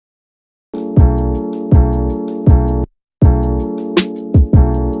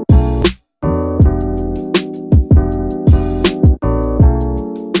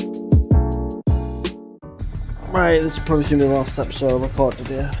Right, this is probably going to be the last episode I record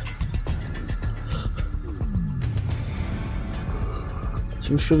today.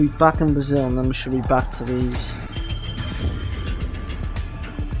 So we should be back in Brazil and then we should be back to these.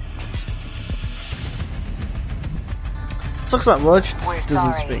 Looks like Roach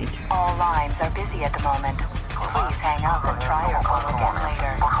doesn't speak. All lines are busy at the moment. Please hang up and try your call again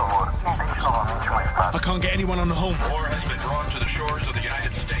later. I can't get anyone on the home. War has been brought to the shores of the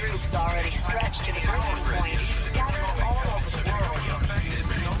United States. Troops already stretched to the breaking point, scattered all over the world.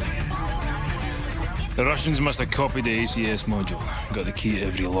 The Russians must have copied the ACS module. Got the key to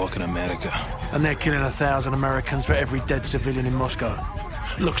every lock in America. And they're killing 1,000 Americans for every dead civilian in Moscow.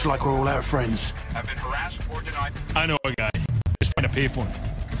 Looks like we're all out of friends. Have been harassed or denied. I know a guy. Just find a payphone,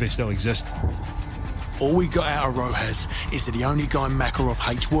 if they still exist. All we got out of Rojas is that the only guy Makarov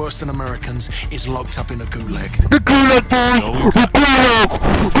hates worse than Americans is locked up in a gulag. The gulag, boys! The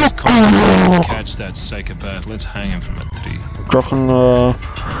gulag! Just come catch that psychopath. Let's hang him from a tree. Dropping,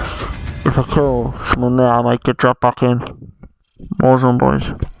 if I kill someone there, I might get dropped back in. Warzone, boys.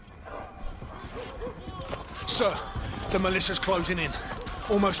 Sir, the militia's closing in.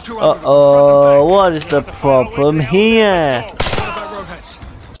 Almost 200. Uh-oh, what is the problem here? What about Rojas?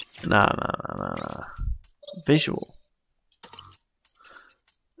 Nah. Visual.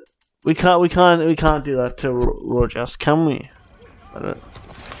 We can't do that to Rojas, can we?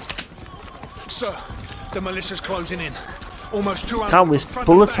 Sir, the militia's closing in. Almost 200. Can't waste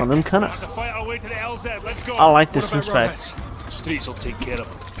bullets on him, can it? I like this inspect. Streets will take care of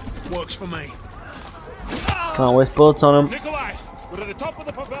him. Works for me. Can't waste bullets on him. Nikolai, we're at the top of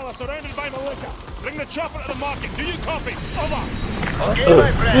the favela, surrounded by militia. Bring the chopper to the market. Do you copy? Over. Okay,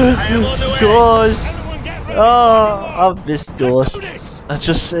 my friend. I am on the way. Ghost. Oh, I've missed Ghost. It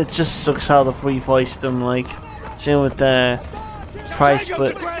just sucks how the free voiced him, like, same with the price,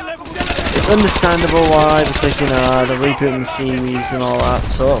 but it's understandable why they're thinking, they're rebooting the series and all that,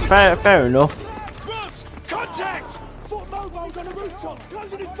 so fair enough. Contact! Fort mobiles on the rooftops,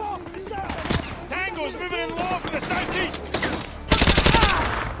 closing in far from the south. Tango's moving in low from the southeast.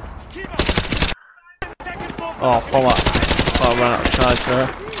 Oh, pull that. Oh, I ran out of charge there.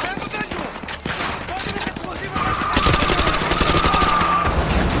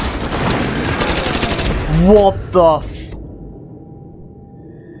 What the f...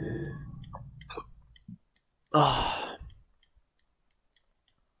 Oh.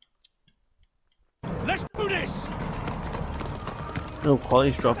 Let's do this! No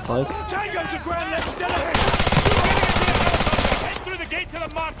quality's dropped, like. Tango to ground left, dead ahead! Head through the gate to the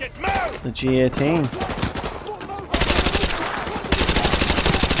market. Move! The G18.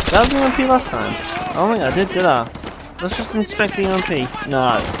 That was the MP last time. I don't think I did that? Let's just inspect the MP.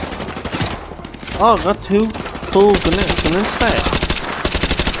 No. Oh, I've got two cool gun inspect.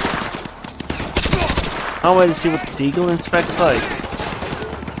 Can't wait to see what the Deagle inspects like.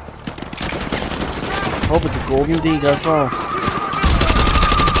 Hope it's a golden Deagle as well.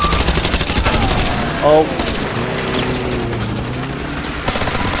 Oh.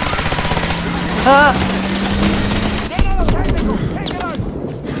 Ah!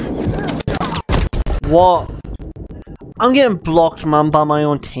 What? I'm getting blocked, man, by my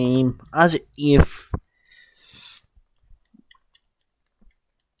own team. As if.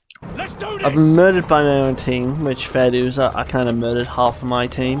 Let's do this! I've been murdered by my own team, which fair dues, I kind of murdered half of my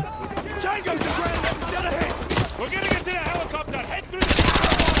team. Tango to ground left, dead ahead! We're getting into the helicopter. Head through the...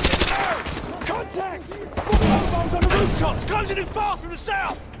 Contact! Fort mobiles on the rooftops, closing in fast from the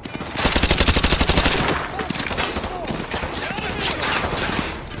south!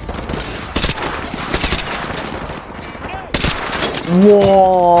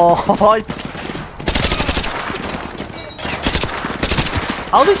 What?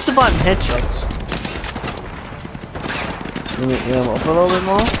 How do they survive headshots? Let me get them up a little bit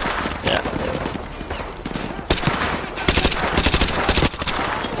more. Yeah.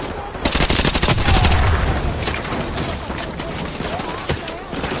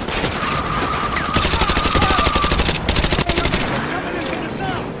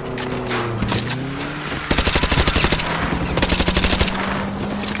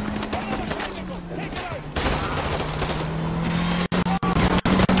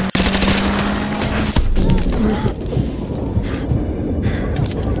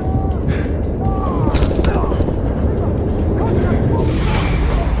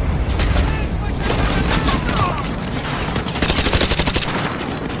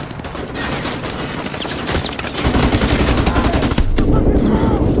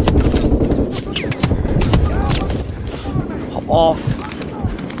 Off.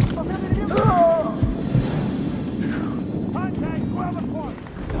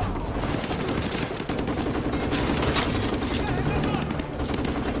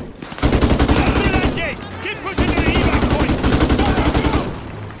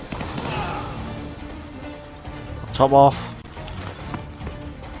 top off.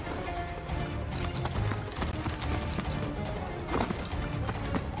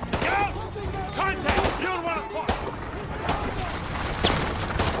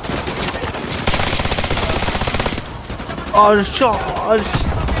 Oh, the shot!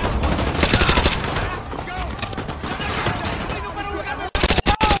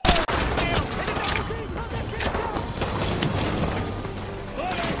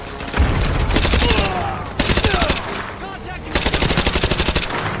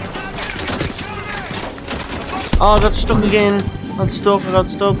 Oh, I got stuck again. I got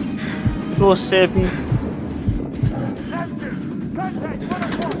stuck. Go save me.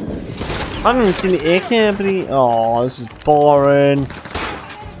 I haven't even seen the AK, buddy. Oh, this is boring.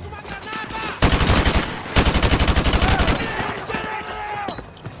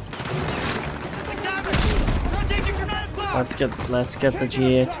 Let's get the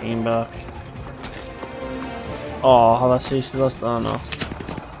G18 back. Oh, have I seriously lost? Oh no.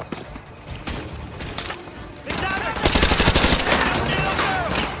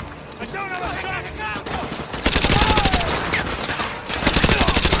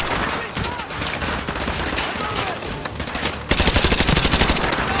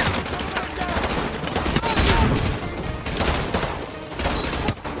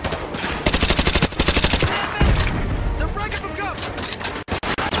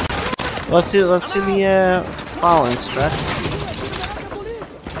 Let's see the balance, right?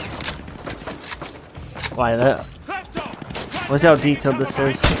 Why that? Let's see how detailed this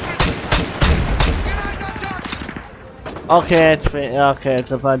is. Okay, it's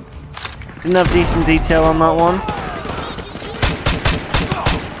a bad. Didn't have decent detail on that one.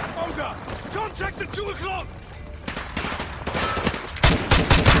 Contact at 2 o'clock.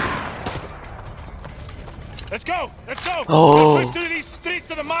 Let's go! Let's go! Oh. Let's push through these streets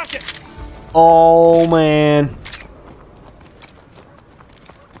to the market! Oh man.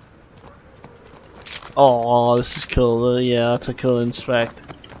 Oh, this is cool. Yeah, that's a cool inspect.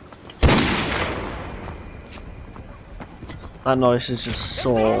 That noise is just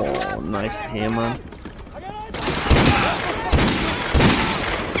so nice to hear, man.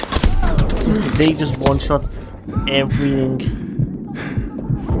 They just one-shot everything.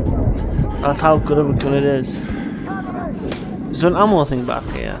 That's how good of a gun it is. Is there an ammo thing back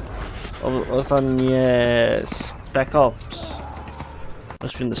here? Or was that in the Spec Ops?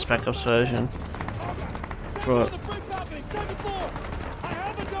 Must be in the Spec Ops version. Throw it.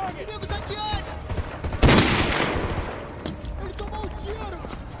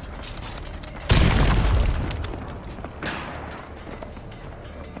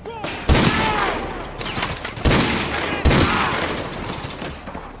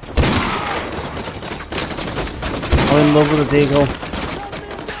 I'm in love with the Deagle.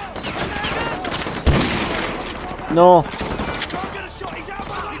 No.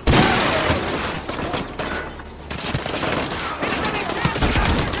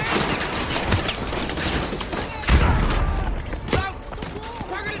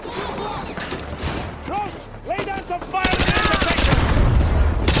 Lay down some fire at the intersection!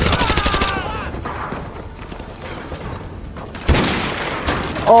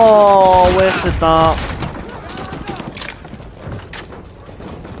 Oh, where's the dart?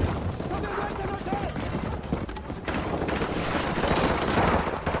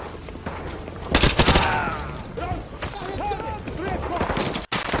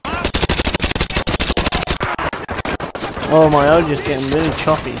 Oh my, I'm just getting really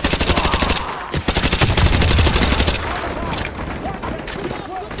choppy.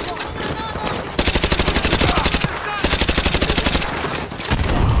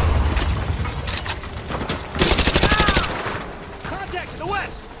 Contact to the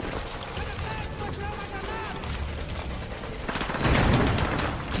west!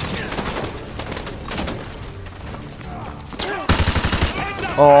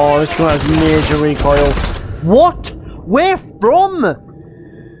 Oh, this one has major recoil. What? Where from?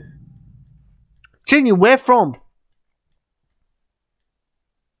 Genuine, where from?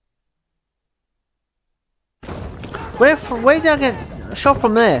 Where did I get shot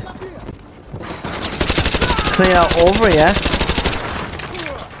from there? Clear out over here.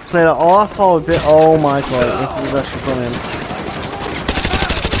 Clear out all forward bit. Oh my god, this is actually coming.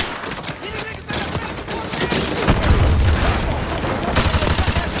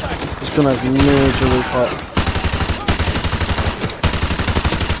 It's gonna have major recoil.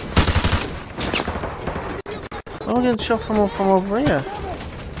 I'm getting shot from over here.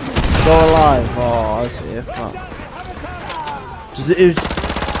 Go alive. Oh, I see it. It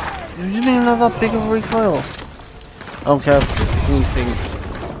didn't even have that big of a recoil. I don't care if these things.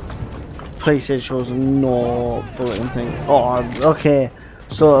 PlayStation shows no bulletin thing. Oh, okay.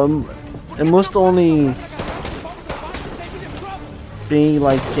 So it must only be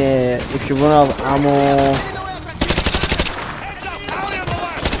like if you run out of ammo.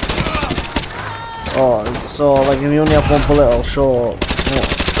 Oh, so like if you only have one bullet, it'll show.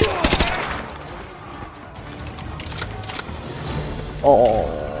 Oh,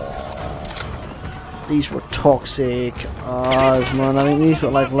 these were toxic. Ah, man, I think these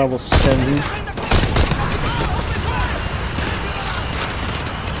were like level 70.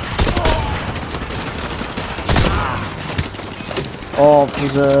 Oh,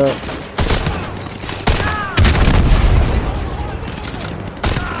 there's a.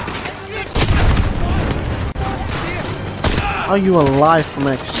 Are you alive from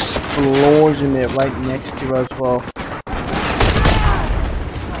an explosion there right next to you as well?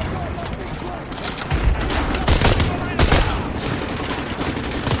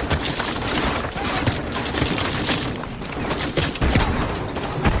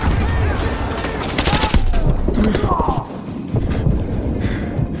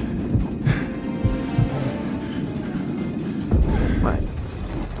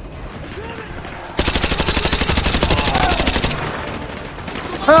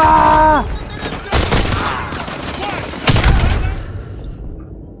 Ah!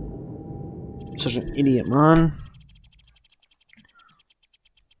 Such an idiot, man.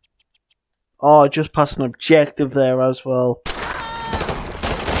 Oh, I just passed an objective there as well.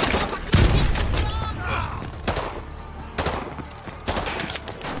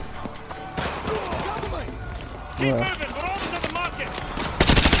 Yeah.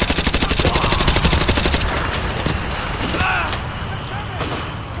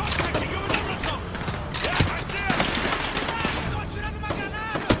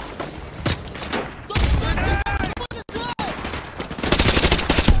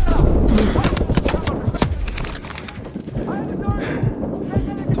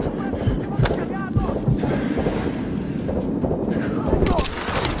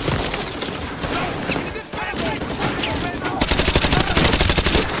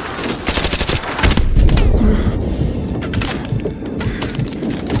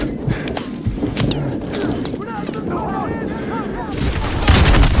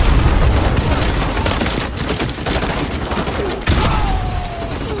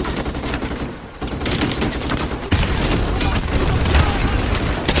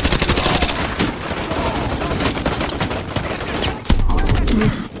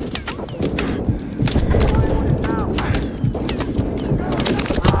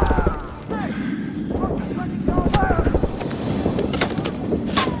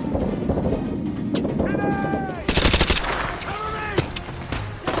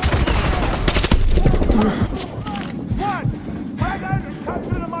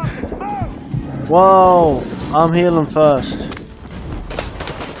 Whoa, I'm healing first.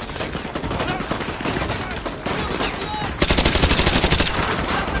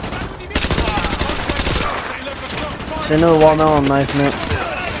 They know what now I'm knifing it.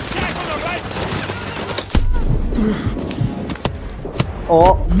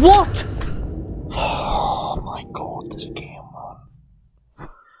 Oh, what? Oh my god, this game, man.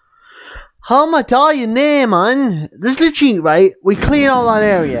 How am I dying there, man? This is literally, right, we clean out that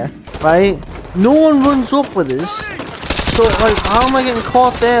area, right? No one runs up with us. So, like, how am I getting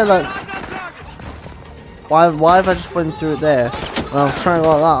caught there? Like, why have I just went through it there? When I was trying to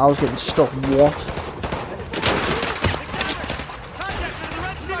go like that, I was getting stuck. What?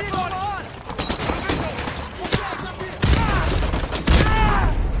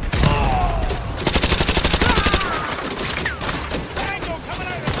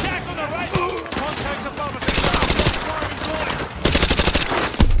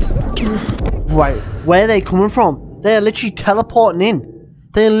 Right, where are they coming from? They're literally teleporting in.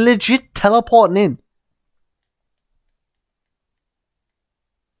 They're legit teleporting in.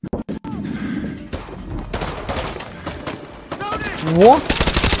 What?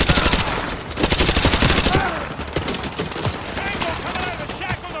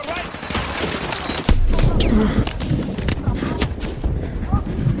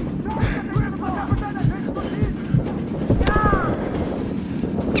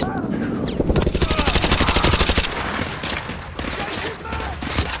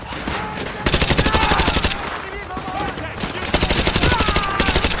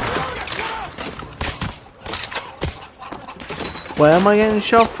 Where am I getting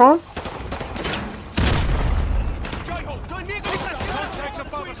shot from?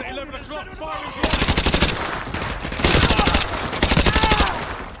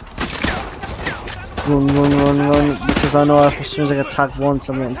 Run, run, run, run. because I know if as soon as I get tagged once,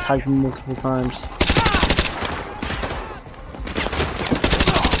 I'm getting tagged multiple times.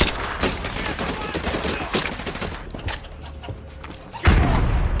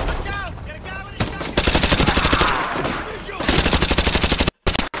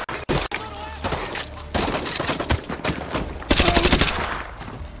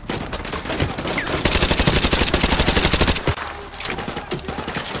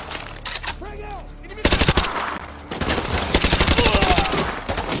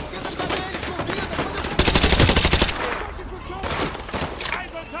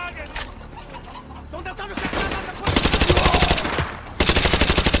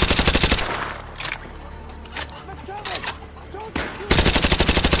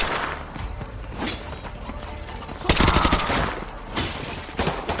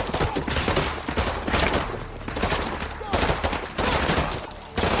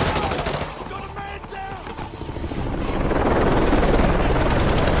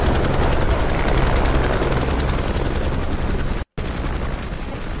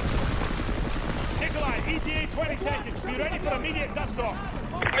 ETA 20 seconds. Be ready for immediate dust-off.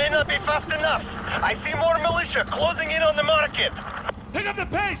 May not be fast enough. I see more militia closing in on the market. Pick up the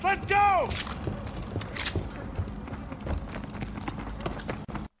pace. Let's go!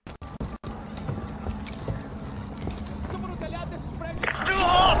 Too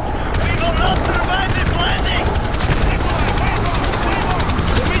hot! We will not survive this landing!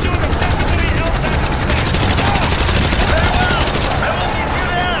 We'll be doing a secondary LZ. Very well! I will meet you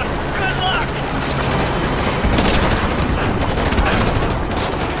there! Good luck!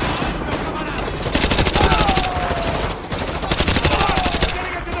 We're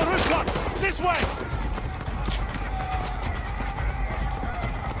getting into the rooftops. This way!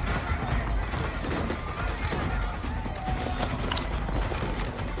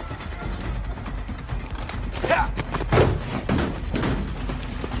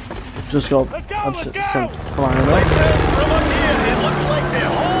 Just go. Let's go, I'm let's just- go! Come on, My right? friend, from up here, it looks like the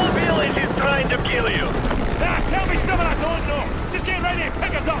whole village is trying to kill you. Now, tell me something I don't know. Just get ready and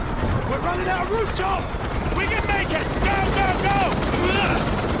pick us up. We're running out of rooftop. We can make it. Go, go, go.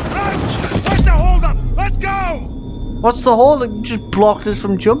 Roach, where's the holdup? Let's go. What's the hole? You just blocked us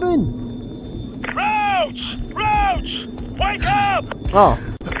from jumping. Roach! Roach! Wake up! Oh.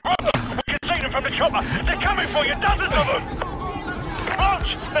 We can see them from the chopper. They're coming for you, dozens of them!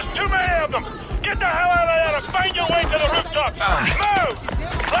 Roach! There's too many of them! Get the hell out of there and find your way to the rooftop! Move!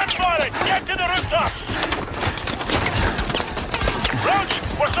 Let's fight it! Get to the rooftop! Roach!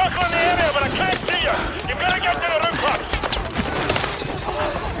 We're circling the area, but I can't see you! You've got to get to the rooftop!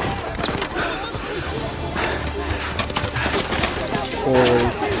 Oh.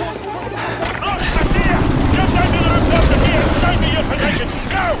 Roach, I see you! Jump down to the rooftop from here! Show me your position!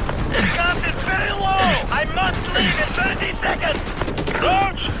 Go! The gas is very low! I must leave in 30 seconds!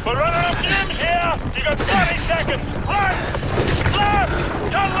 Roach, we're running up fumes here! You got 30 seconds! Run! Left!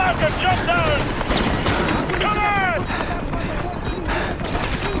 Turn left and jump down! Come on!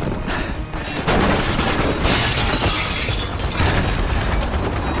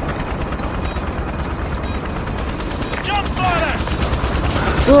 Jump for it!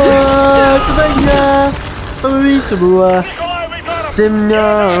 Nikolai, we got him!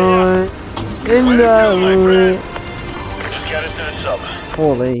 Just get it to the sub.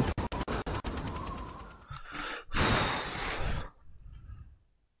 Holy.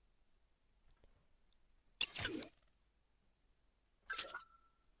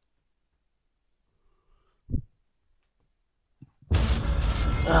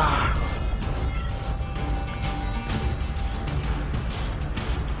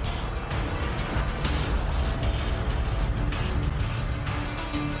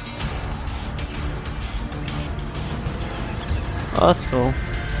 Oh, that's cool.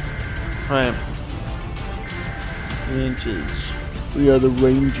 Right. Rangers. We are the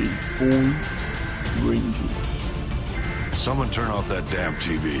Rangers, boy. Rangers. Someone turn off that damn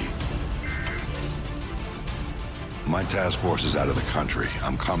TV. My task force is out of the country.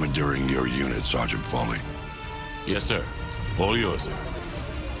 I'm commandeering your unit, Sergeant Foley. Yes, sir. All yours, sir.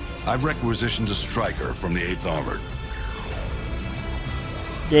 I've requisitioned a striker from the 8th Armored.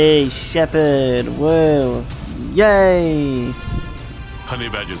 Yay, Shepard. Whoa. Yay. Honey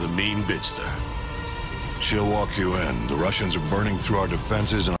Badger's a mean bitch, sir. She'll walk you in. The Russians are burning through our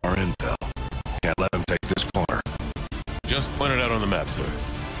defenses and our intel. Can't let them take this corner. Just point it out on the map, sir.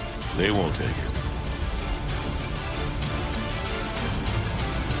 They won't take it.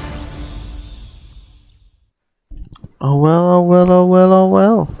 Oh well, oh well, oh well, oh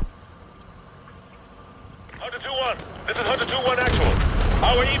well. Hunter 2-1. This is Hunter 2-1 actual.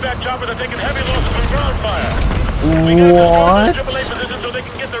 Our evac choppers are taking heavy losses from ground fire. What? So they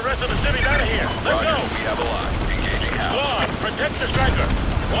can get the rest of the cities out of here. Let's go. We have a lot. Engaging house. Squad, protect the striker.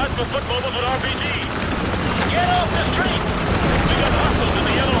 Watch for foot mobiles with RPGs. Get off the street. We got hostiles in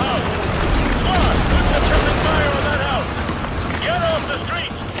the yellow house. Squad, put suppressing fire on that house. Get off the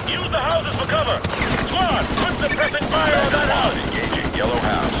street. Use the houses for cover. Squad, put suppressing fire on that house. Engaging yellow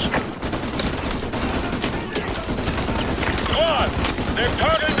house. Squad, they're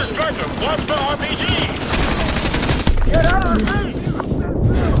targeting the striker. Watch for RPGs. Get out of the street.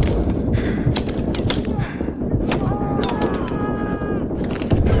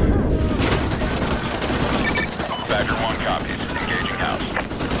 Badger 1 copies. Engaging house.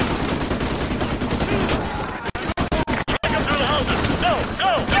 Take them through the houses. Go,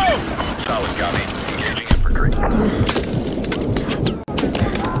 go, go! Solid copy. Engaging infantry.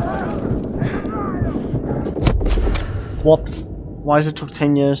 What? Why has it took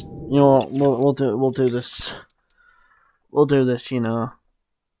 10 years? You know what? We'll do this. We'll do this. You know.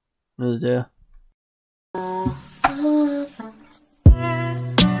 We'll do.